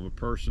tale of a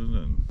person,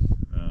 and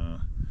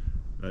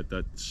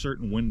that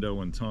certain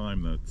window in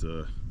time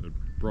that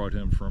brought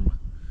him from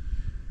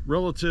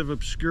relative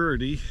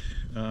obscurity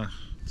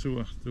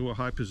to a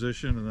high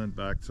position, and then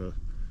back to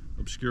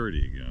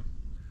obscurity again.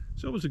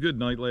 So it was a good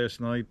night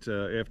last night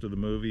after the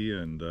movie,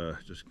 and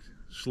just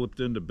slipped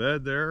into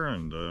bed there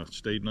and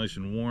stayed nice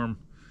and warm.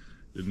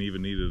 Didn't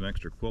even need an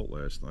extra quilt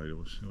last night. It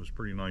was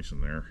pretty nice in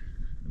there,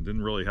 and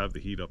didn't really have the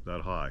heat up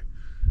that high.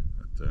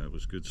 But it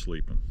was good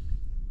sleeping.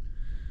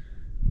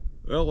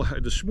 Well,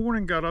 this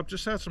morning got up,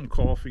 just had some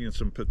coffee and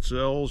some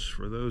pizzelles.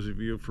 For those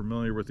of you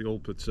familiar with the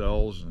old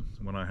pizzelles, and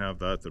when I have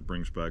that, that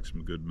brings back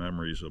some good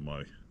memories of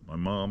my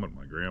mom and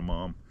my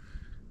grandmom,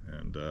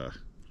 and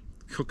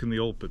cooking the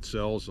old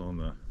pizzelles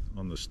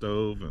on the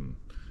stove and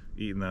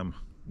eating them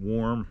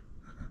warm.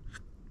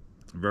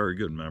 Very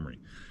good memory.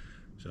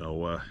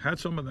 So had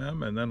some of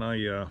them, and then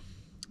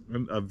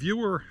a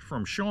viewer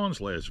from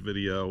Sean's last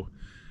video,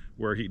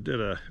 where he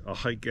did a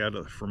hike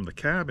out from the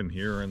cabin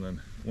here, and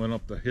then went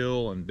up the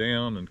hill and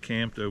down and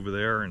camped over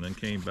there, and then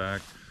came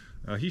back.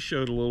 He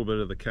showed a little bit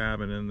of the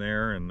cabin in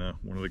there, and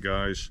one of the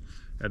guys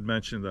had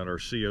mentioned that our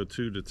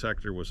CO2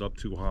 detector was up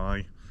too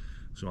high.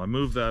 So I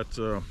moved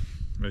that,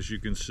 as you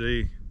can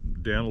see,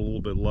 down a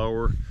little bit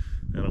lower,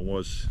 and it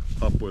was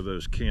up where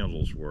those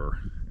candles were.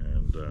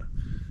 And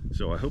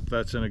so I hope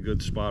that's in a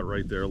good spot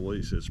right there. At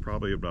least it's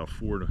probably about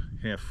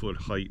 4.5 foot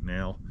height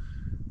now.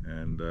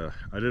 And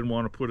I didn't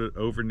want to put it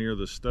over near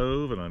the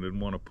stove, and I didn't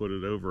want to put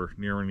it over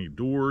near any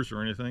doors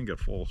or anything, get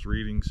false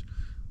readings.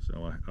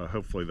 So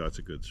hopefully that's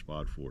a good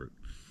spot for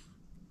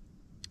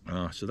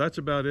it. So that's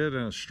about it,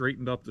 and I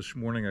straightened up this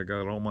morning. I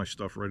got all my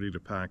stuff ready to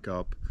pack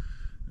up,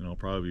 and I'll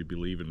probably be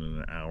leaving in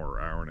an hour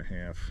and a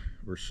half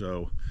or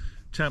so.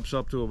 Temps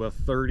up to about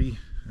 30,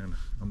 and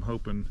I'm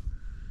hoping,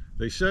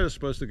 they said it's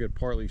supposed to get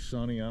partly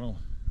sunny. I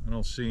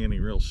don't see any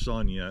real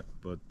sun yet,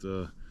 but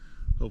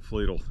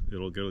hopefully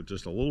it'll get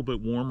just a little bit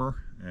warmer,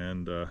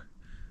 and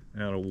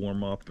it'll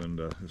warm up, and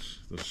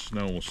the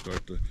snow will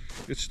start to.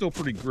 It's still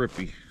pretty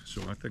grippy,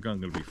 so I think I'm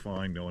going to be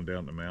fine going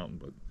down the mountain.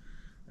 But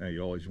hey,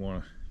 you always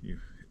want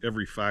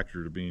every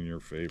factor to be in your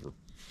favor.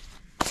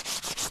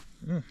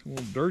 A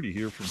little dirty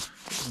here from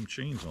putting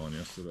chains on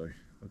yesterday,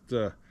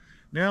 but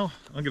now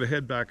I'm going to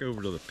head back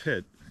over to the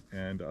pit,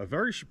 and I'm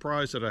very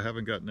surprised that I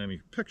haven't gotten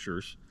any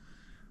pictures.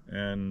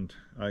 And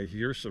I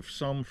hear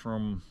some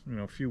from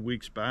a few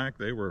weeks back.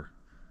 They were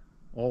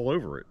all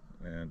over it,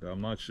 and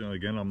I'm not sure.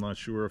 Again, I'm not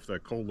sure if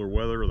that colder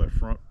weather, or that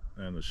front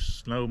and the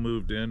snow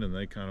moved in, and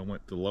they kind of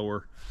went to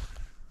lower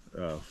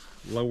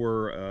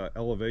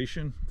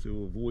elevation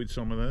to avoid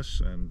some of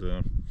this.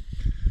 And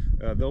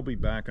they'll be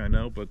back, I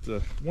know. But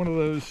one of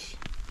those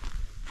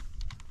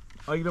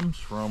items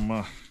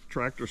from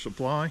Tractor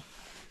Supply,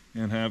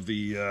 and have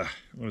the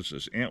what is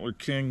this, Antler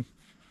King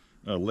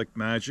Lick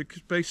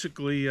Magic.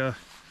 Basically,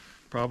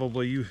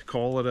 probably you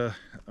call it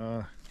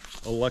a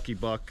Lucky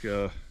Buck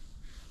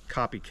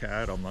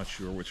copycat. I'm not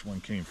sure which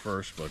one came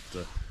first, but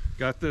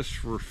Got this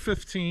for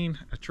 $15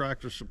 at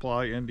Tractor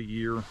Supply end of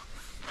year,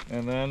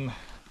 and then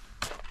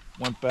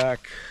went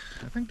back,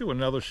 I think, to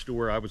another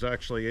store. I was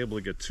actually able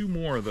to get 2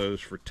 more of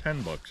those for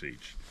 $10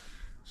 each.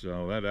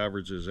 So that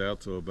averages out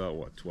to about,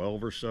 what,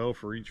 12 or so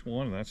for each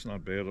one. That's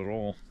not bad at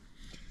all.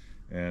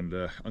 And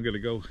I'm going to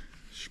go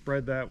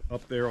spread that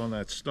up there on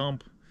that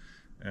stump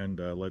and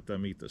let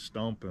them eat the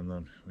stump, and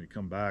then we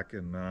come back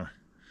and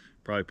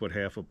probably put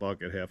half a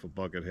bucket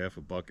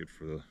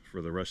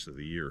for the rest of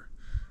the year.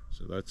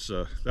 So that's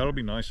that'll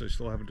be nice. I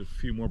still have a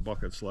few more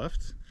buckets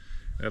left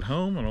at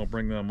home, and I'll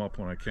bring them up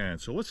when I can.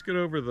 So let's get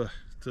over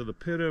to the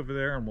pit over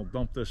there, and we'll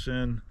dump this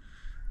in,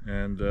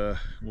 and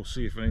we'll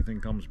see if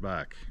anything comes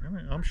back. I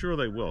mean, I'm sure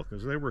they will,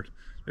 because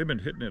they've been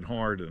hitting it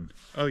hard. And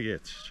oh yeah,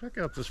 check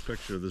out this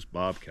picture of this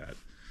bobcat.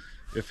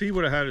 If he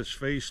would have had his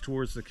face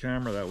towards the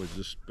camera, that would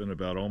just been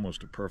about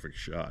almost a perfect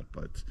shot.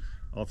 But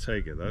I'll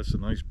take it. That's a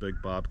nice big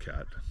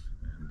bobcat,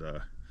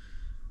 and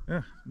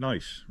yeah,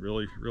 nice.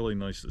 Really, really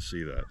nice to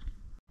see that.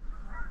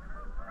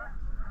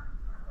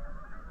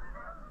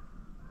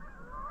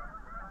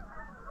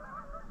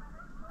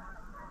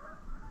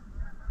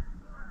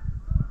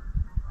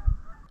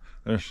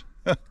 There's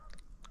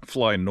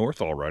flying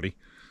north already,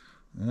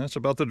 and that's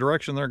about the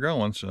direction they're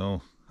going.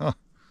 So, well,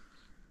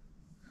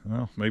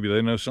 maybe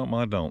they know something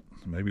I don't.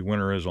 Maybe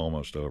winter is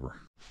almost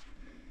over.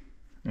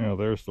 Now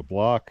there's the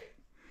block,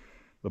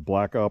 the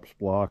Black Ops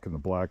block, and the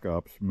Black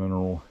Ops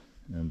mineral.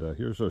 And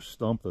here's our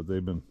stump that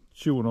they've been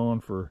chewing on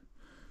for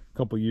a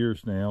couple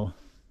years now.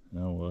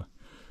 Now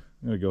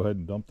I'm gonna go ahead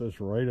and dump this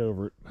right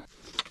over it.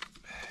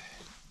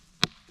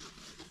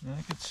 And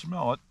I can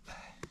smell it.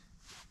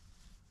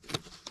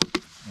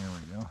 There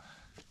we go.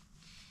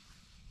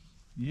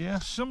 Yeah,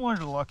 similar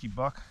to Lucky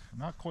Buck.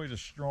 Not quite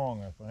as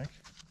strong, I think.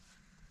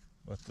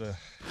 But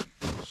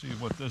let's see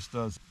what this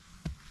does.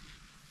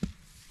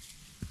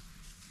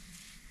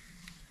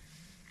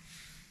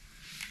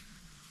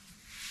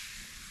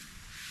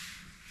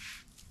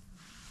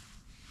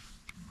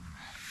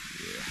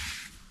 Yeah.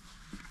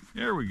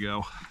 There we go.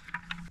 All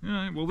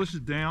right, well, this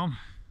is down.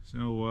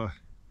 So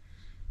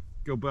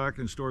go back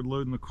and start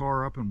loading the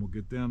car up, and we'll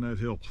get down that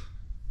hill.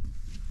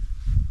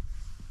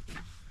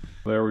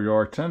 There we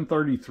are,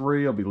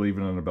 10:33. I'll be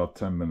leaving in about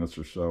 10 minutes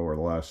or so, or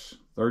less.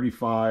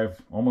 35,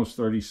 almost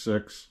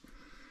 36.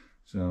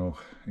 So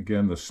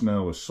again, the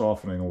snow is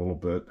softening a little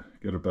bit,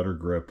 get a better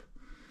grip.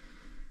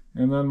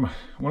 And then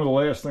one of the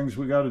last things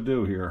we got to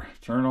do here,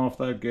 turn off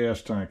that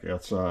gas tank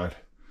outside,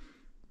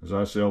 as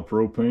I sell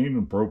propane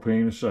and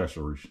propane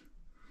accessories.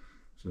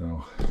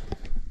 So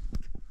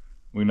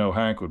we know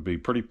Hank would be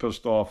pretty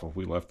pissed off if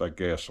we left that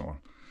gas on.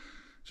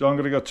 So I'm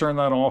going to go turn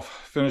that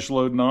off, finish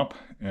loading up,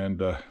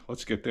 and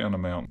let's get down the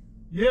mountain.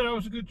 Yeah, that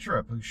was a good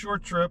trip, a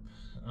short trip.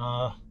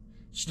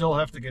 Still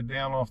have to get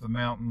down off the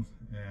mountain,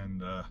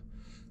 and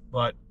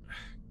but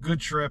good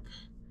trip.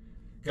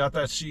 Got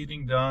that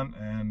seeding done,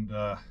 and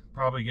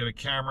probably get a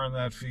camera in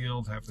that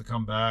field. Have to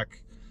come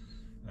back,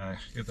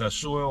 get that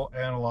soil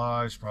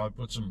analyzed, probably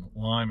put some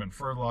lime and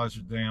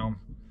fertilizer down.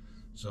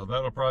 So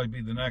that'll probably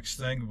be the next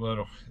thing,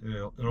 but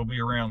it'll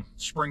be around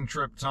spring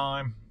trip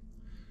time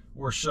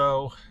or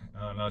so.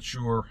 Not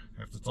sure.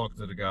 Have to talk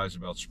to the guys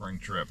about spring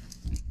trip.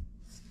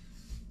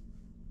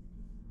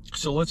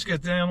 So let's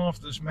get down off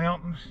this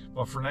mountain.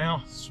 But for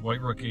now, this is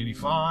White Rook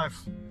 85.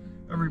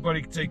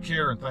 Everybody take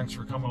care, and thanks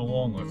for coming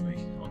along with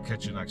me. I'll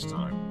catch you next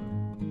time.